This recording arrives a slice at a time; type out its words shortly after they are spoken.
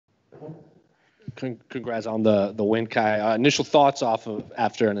Congrats on the win, Kai. Initial thoughts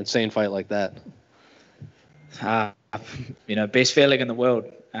after an insane fight like that. Best feeling in the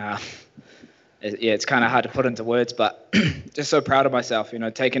world. It's kind of hard to put into words, but just so proud of myself.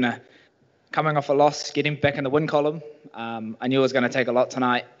 Coming off a loss, getting back in the win column. I knew it was going to take a lot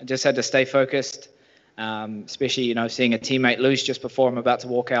tonight. I just had to stay focused, especially seeing a teammate lose just before I'm about to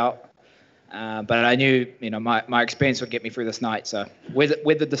walk out. But I knew my experience would get me through this night. So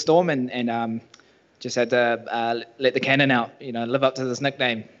weathered the storm and just had to let the cannon out. Live up to this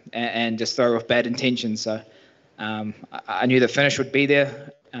nickname and just throw off bad intentions. So I knew the finish would be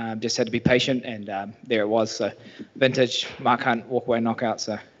there. Just had to be patient, and there it was. So vintage Mark Hunt walk-away knockout.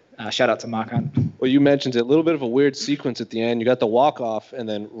 So shout out to Mark Hunt. Well, you mentioned it, a little bit of a weird sequence at the end. You got the walk-off and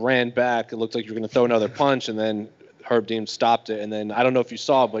then ran back. It looked like you were going to throw another punch, and then Herb Dean stopped it. And then I don't know if you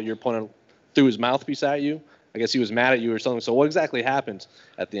saw, but your opponent threw his mouthpiece at you. I guess he was mad at you or something. So what exactly happened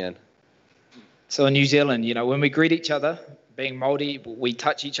at the end? So in New Zealand, when we greet each other, being Māori, we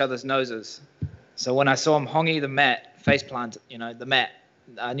touch each other's noses. So when I saw him hongi the mat, face plant, the mat,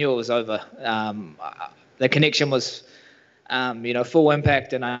 I knew it was over. The connection was, full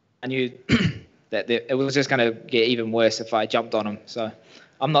impact, and I knew that it was just going to get even worse if I jumped on him. So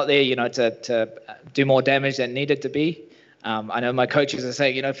I'm not there, to do more damage than needed to be. I know my coaches are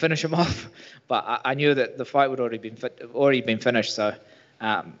saying, finish him off, but I knew that the fight would already been finished. So,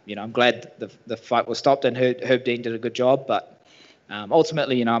 I'm glad the fight was stopped and Herb Dean did a good job. But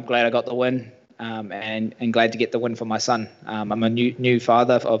ultimately, I'm glad I got the win. And glad to get the win for my son. I'm a new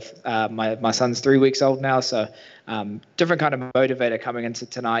father of my son's 3 weeks old now, so different kind of motivator coming into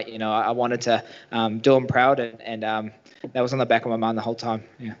tonight. I wanted to do him proud, and that was on the back of my mind the whole time.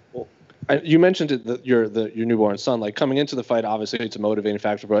 Yeah. Well, you mentioned it, your newborn son. Like coming into the fight, obviously it's a motivating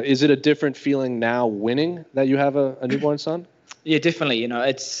factor. But is it a different feeling now winning that you have a newborn son? Yeah, definitely.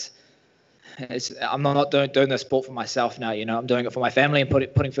 I'm not doing the sport for myself now. I'm doing it for my family and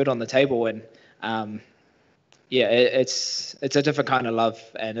putting food on the table. And it's a different kind of love,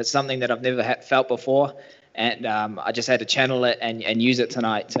 and it's something that I've never felt before, and I just had to channel it and use it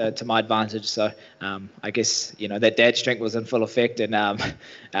tonight to my advantage. So I guess that dad strength was in full effect, and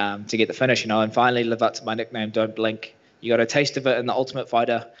to get the finish, and finally live up to my nickname, Don't Blink. You got a taste of it in the Ultimate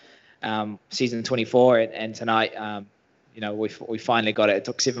Fighter season 24, and tonight we finally got it. It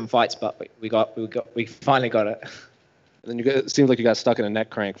took 7 fights, but we finally got it. And then it seemed like you got stuck in a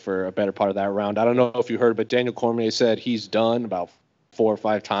neck crank for a better part of that round. I don't know if you heard, but Daniel Cormier said he's done about 4 or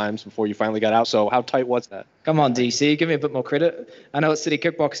 5 times before you finally got out. So how tight was that? Come on, DC, give me a bit more credit. I know it's city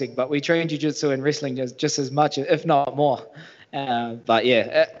kickboxing, but we train jiu-jitsu and wrestling just as much, if not more. But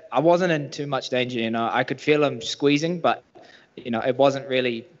yeah, I wasn't in too much danger. I could feel him squeezing, but it wasn't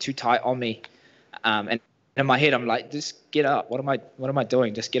really too tight on me. And in my head, I'm like, just get up. What am I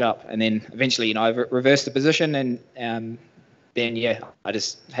doing? Just get up. And then eventually, I reversed the position, and then I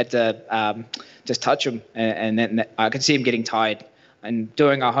just had to just touch him, and then I could see him getting tired. And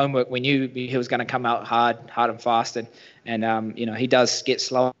doing our homework, we knew he was going to come out hard and fast, and he does get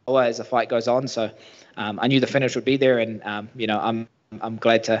slower as the fight goes on. So I knew the finish would be there, and I'm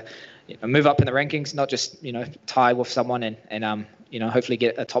glad to move up in the rankings, not just tie with someone, and hopefully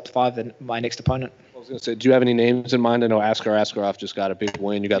get a top 5 in my next opponent. I was going to say, do you have any names in mind? I know Askar Askarov just got a big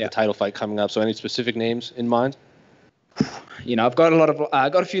win. You got the title fight coming up. So any specific names in mind? I've got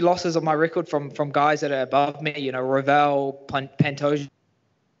got a few losses on my record from guys that are above me. Ravel, Pantoja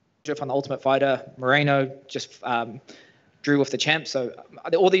from the Ultimate Fighter, Moreno just drew with the champ. So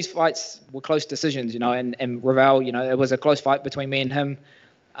all these fights were close decisions, and Ravel, it was a close fight between me and him.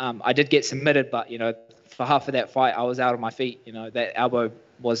 I did get submitted, but, for half of that fight, I was out on my feet. That elbow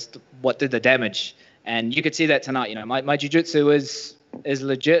was what did the damage. And you could see that tonight. My jiu-jitsu is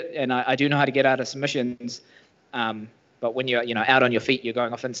legit, and I do know how to get out of submissions. But when you're out on your feet, you're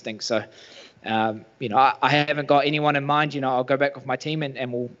going off instinct. So, I haven't got anyone in mind. I'll go back with my team,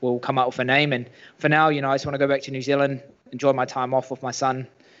 and we'll come up with a name. And for now, I just want to go back to New Zealand, enjoy my time off with my son.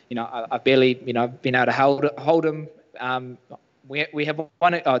 I've barely, been able to hold him. We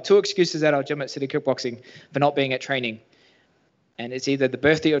have 2 excuses at our gym at City Kickboxing for not being at training. And it's either the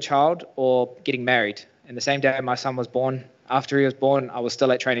birthday of your child or getting married. And the same day my son was born, after he was born, I was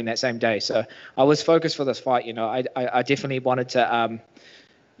still at training that same day. So I was focused for this fight. I definitely wanted to,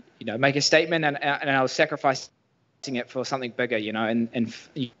 make a statement, and I was sacrificing it for something bigger, and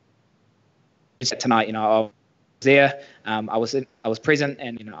tonight, I was there, I was present,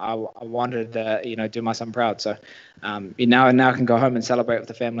 and, I wanted to, do my son proud. So now I can go home and celebrate with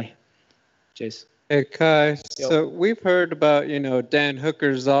the family. Cheers. Hey, Kai, so we've heard about, Dan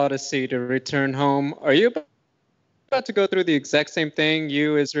Hooker's odyssey to return home. Are you about about to go through the exact same thing,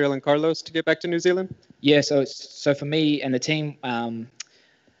 you, Israel, and Carlos, to get back to New Zealand? Yeah, so for me and the team,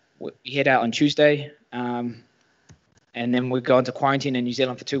 we head out on Tuesday, and then we go into quarantine in New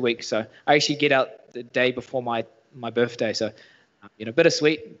Zealand for 2 weeks. So I actually get out the day before my birthday. So,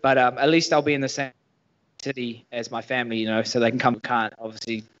 bittersweet, but at least I'll be in the same city as my family, so they can come. Can't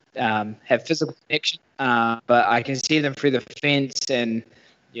obviously have physical connection, but I can see them through the fence, and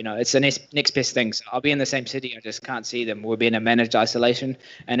it's the next best thing. So I'll be in the same city. I just can't see them. We'll be in a managed isolation,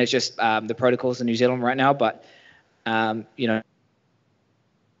 and it's just the protocols in New Zealand right now. But at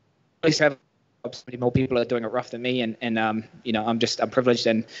least have many more people are doing it rough than me, and I'm privileged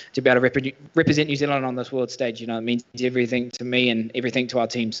and to be able to represent New Zealand on this world stage. It means everything to me and everything to our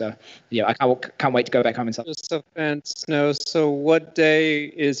team. So I can't wait to go back home and stuff. Just so fans know, so what day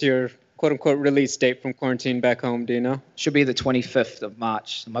is your quote unquote release date from quarantine back home? Do you know? Should be the 25th of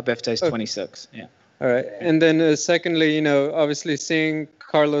March. My birthday's 26. Yeah. All right. And then secondly, obviously seeing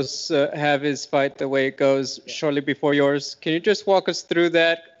Carlos have his fight the way it goes shortly before yours. Can you just walk us through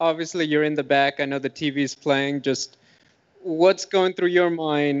that? Obviously, you're in the back. I know the TV's playing. Just what's going through your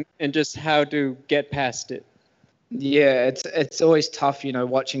mind and just how to get past it? Yeah, it's always tough,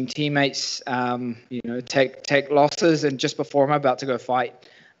 watching teammates, take losses, and just before I'm about to go fight,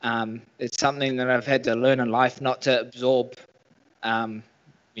 it's something that I've had to learn in life, not to absorb,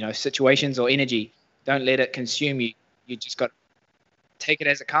 situations or energy. Don't let it consume you. You just got to take it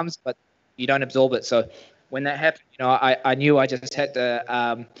as it comes, but you don't absorb it. So when that happened, I knew I just had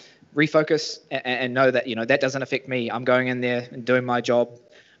to refocus and know that, that doesn't affect me. I'm going in there and doing my job.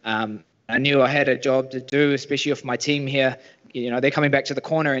 I knew I had a job to do, especially with my team here. They're coming back to the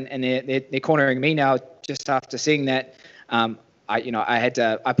corner and they're cornering me now just after seeing that.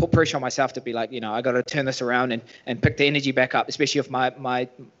 I put pressure on myself to be like, I got to turn this around and pick the energy back up, especially with my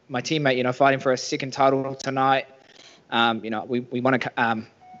teammate, fighting for a second title tonight. We want to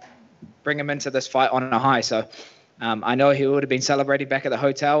bring him into this fight on a high. So I know he would have been celebrating back at the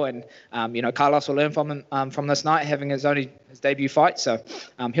hotel, and Carlos will learn from him from this night, having his debut fight. So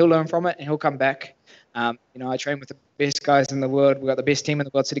he'll learn from it and he'll come back. I train with the best guys in the world. We've got the best team in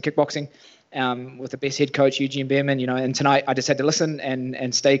the world, City Kickboxing, with the best head coach, Eugene Behrman, and tonight I just had to listen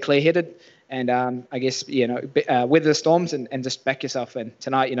and stay clear-headed and I guess, weather the storms and just back yourself. And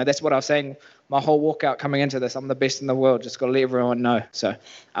tonight, that's what I was saying my whole walkout coming into this. I'm the best in the world. Just got to let everyone know. So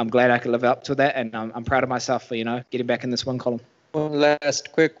I'm glad I could live up to that, and I'm proud of myself for, getting back in this win column. One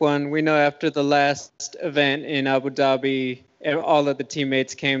last quick one. We know after the last event in Abu Dhabi, all of the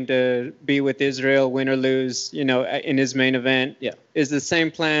teammates came to be with Israel, win or lose, in his main event. Yeah. Is the same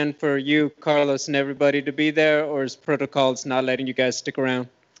plan for you, Carlos, and everybody to be there, or is protocols not letting you guys stick around?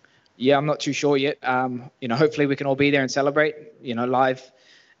 Yeah, I'm not too sure yet. Hopefully we can all be there and celebrate, live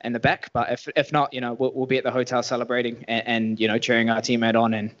in the back. But if not, we'll be at the hotel celebrating and cheering our teammate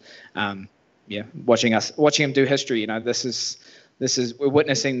on and watching him do history. This is we're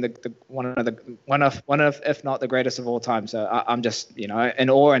witnessing the one of if not the greatest of all time. So I'm just in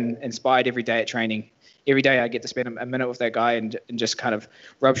awe and inspired every day at training. Every day I get to spend a minute with that guy and just kind of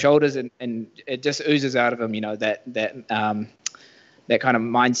rub shoulders and it just oozes out of him. That kind of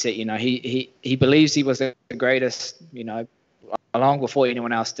mindset. He believes he was the greatest. Long before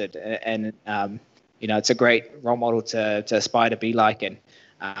anyone else did, and it's a great role model to aspire to be like, and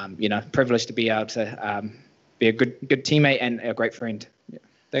privileged to be able to be a good teammate and a great friend. Yeah.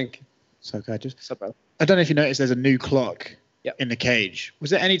 Thank you. So I brother. I don't know if you noticed there's a new clock Yep. in the cage. Was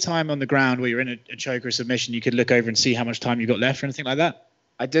there any time on the ground where you're in a choke or submission you could look over and see how much time you got left or anything like that?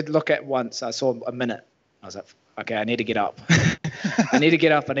 I did look at once. I saw a minute. I was like, okay, I need to get up. I need to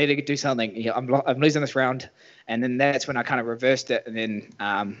get up. I need to do something. Yeah, I'm losing this round. And then that's when I kind of reversed it. And then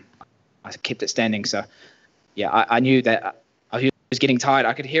I kept it standing. So, yeah, I knew that he was getting tired.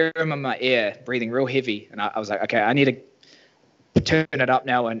 I could hear him in my ear breathing real heavy. And I was like, okay, I need to turn it up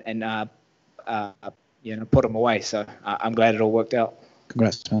now and put him away. So I'm glad it all worked out.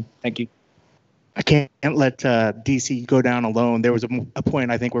 Congrats, man. Thank you. I can't let DC go down alone. There was a point,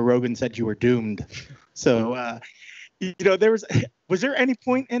 I think, where Rogan said you were doomed. So, was there any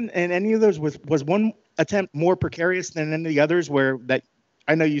point in any of those, was one attempt more precarious than any of the others where that,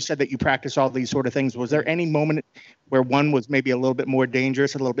 I know you said that you practice all these sort of things. Was there any moment where one was maybe a little bit more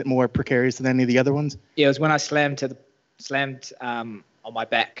dangerous, a little bit more precarious than any of the other ones? Yeah, it was when I slammed on my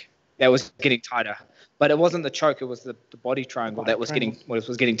back. That was getting tighter. But it wasn't the choke, it was the body triangle that was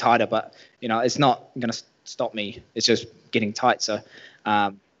getting tighter. But, it's not going to stop me. It's just getting tight. So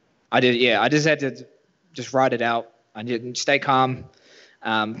I just had to just ride it out. I didn't stay calm.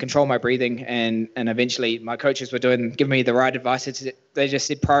 control my breathing, and eventually my coaches were giving me the right advice. They just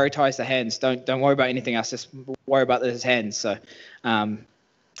said prioritize the hands. Don't worry about anything else. Just worry about those hands. So,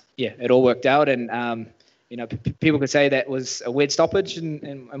 it all worked out, and people could say that was a weird stoppage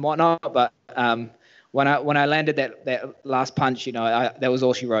and whatnot, but when I landed that last punch, that was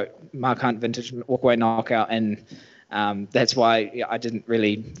all she wrote. Mark Hunt vintage walkaway knockout, and that's why I didn't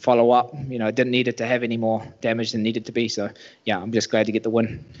really follow up. I didn't need it to have any more damage than needed to be. So I'm just glad to get the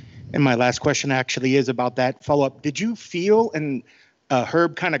win. And my last question actually is about that follow-up. Did you feel and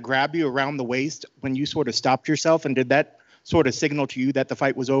Herb kind of grab you around the waist when you sort of stopped yourself, and did that sort of signal to you that the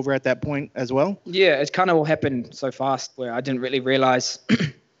fight was over at that point as well? Yeah, it's kind of all happened so fast where I didn't really realize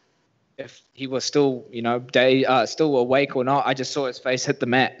if he was still, still awake or not. I just saw his face hit the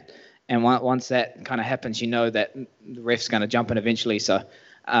mat. And once that kind of happens, that the ref's going to jump in eventually. So,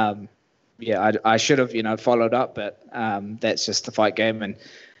 I should have, followed up, but that's just the fight game, and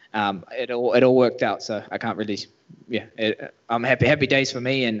it all worked out. So I can't really, I'm happy days for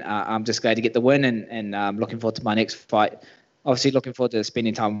me, and I'm just glad to get the win, and I'm looking forward to my next fight. Obviously, looking forward to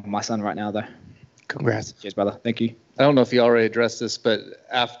spending time with my son right now, though. Congrats. Cheers, brother. Thank you. I don't know if you already addressed this, but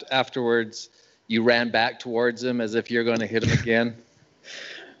afterwards, you ran back towards him as if you're going to hit him again.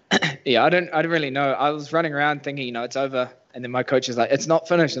 Yeah, I didn't really know. I was running around thinking, it's over. And then my coach is like, it's not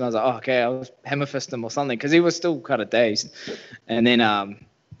finished. And I was like, oh, okay, I'll hammer fist him or something, because he was still kind of dazed. And then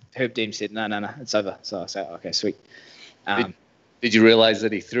Herb Deem said, no, it's over. So I said, okay, sweet. Did you realize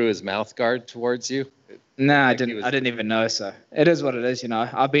that he threw his mouth guard towards you? No, I didn't. I didn't even know. So it is what it is.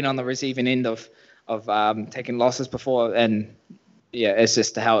 I've been on the receiving end of taking losses before, and it's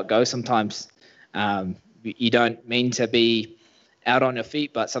just how it goes sometimes. You don't mean to be out on your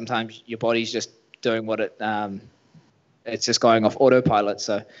feet, but sometimes your body's just doing what it's just going off autopilot.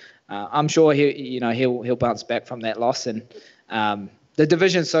 So I'm sure he'll bounce back from that loss. And the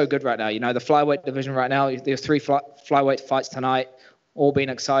division's so good right now. The flyweight division right now, there's 3 flyweight fights tonight, all been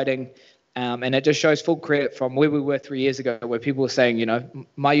exciting. And it just shows full credit from where we were 3 years ago, where people were saying,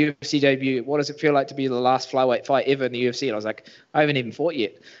 my UFC debut, what does it feel like to be the last flyweight fight ever in the UFC? And I was like, I haven't even fought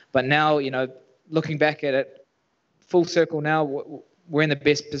yet. But now, looking back at it, full circle now, we're in the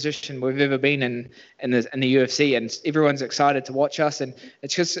best position we've ever been in the UFC, and everyone's excited to watch us. And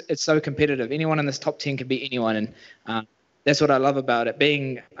it's so competitive. Anyone in this top 10 can beat anyone. And that's what I love about it,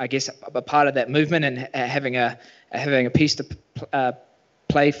 being, I guess, a part of that movement, and having a piece to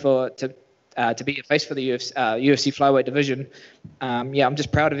play for, to be a face for the UFC flyweight division. I'm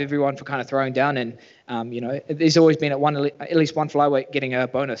just proud of everyone for kind of throwing down, and there's always been at least one flyweight getting a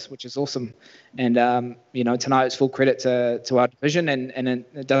bonus, which is awesome. And tonight it's full credit to our division, and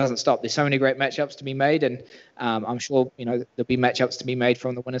it doesn't stop. There's so many great matchups to be made, and I'm sure there'll be matchups to be made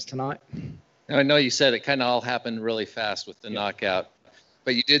from the winners tonight. I know you said it kind of all happened really fast with the knockout,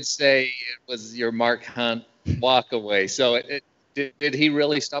 but you did say it was your Mark Hunt walk away. So did he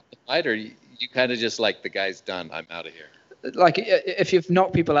really stop the fight, or you kind of just like, the guy's done, I'm out of here? Like, if you've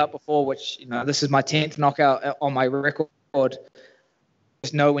knocked people out before, which, this is my 10th knockout on my record,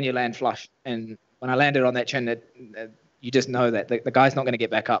 just know when you land flush. And when I landed on that chin, you just know that the guy's not going to get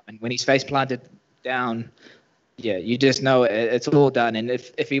back up. And when he's face planted down, you just know it's all done. And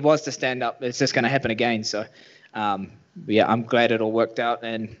if he was to stand up, it's just going to happen again. So, I'm glad it all worked out.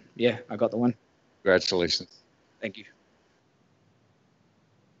 And, I got the win. Congratulations. Thank you.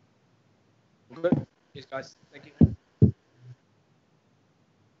 Good. Cheers, guys. Thank you.